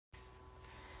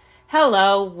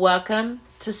Hello, welcome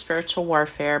to Spiritual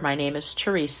Warfare. My name is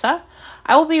Teresa.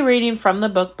 I will be reading from the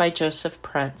book by Joseph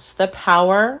Prince, The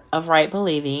Power of Right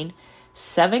Believing,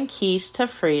 7 Keys to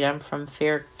Freedom from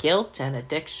Fear, Guilt, and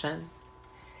Addiction.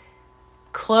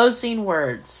 Closing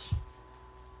words.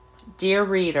 Dear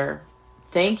reader,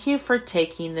 thank you for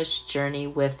taking this journey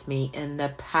with me in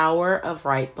the power of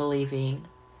right believing.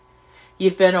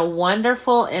 You've been a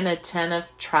wonderful and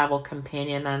attentive travel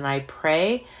companion, and I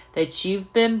pray that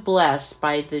you've been blessed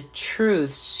by the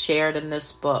truths shared in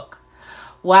this book.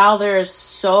 While there is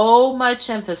so much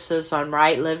emphasis on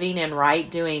right living and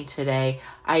right doing today,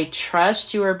 I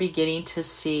trust you are beginning to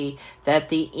see that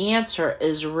the answer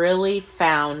is really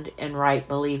found in right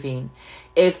believing.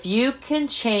 If you can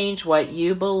change what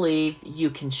you believe, you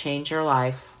can change your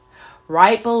life.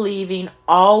 Right believing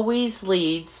always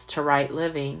leads to right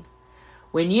living.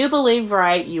 When you believe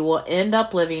right, you will end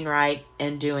up living right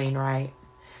and doing right.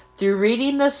 Through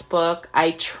reading this book,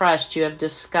 I trust you have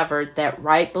discovered that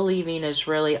right believing is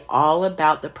really all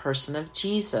about the person of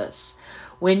Jesus.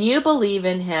 When you believe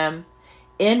in Him,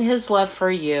 in His love for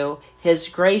you, His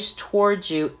grace towards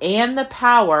you, and the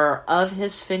power of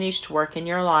His finished work in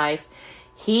your life,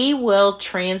 He will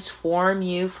transform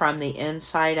you from the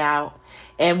inside out.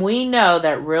 And we know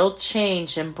that real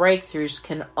change and breakthroughs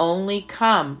can only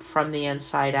come from the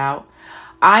inside out.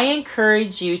 I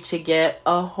encourage you to get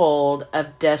a hold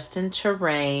of Destined to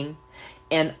Reign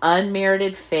and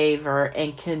Unmerited Favor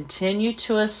and continue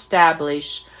to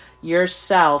establish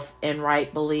yourself in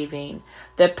right believing.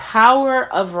 The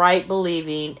power of right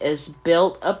believing is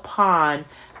built upon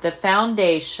the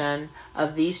foundation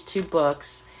of these 2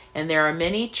 books. And there are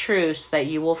many truths that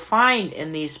you will find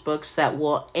in these books that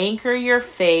will anchor your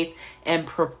faith and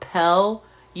propel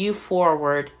you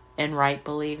forward in right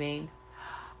believing.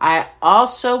 I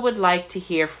also would like to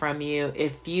hear from you.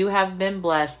 If you have been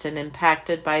blessed and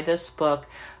impacted by this book,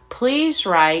 please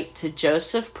write to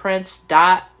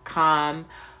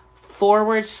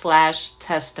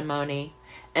josephprince.com/testimony.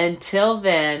 Until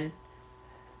then,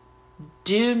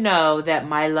 do know that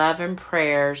my love and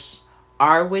prayers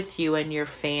are with you and your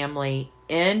family.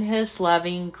 In His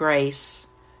loving grace,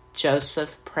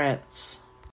 Joseph Prince.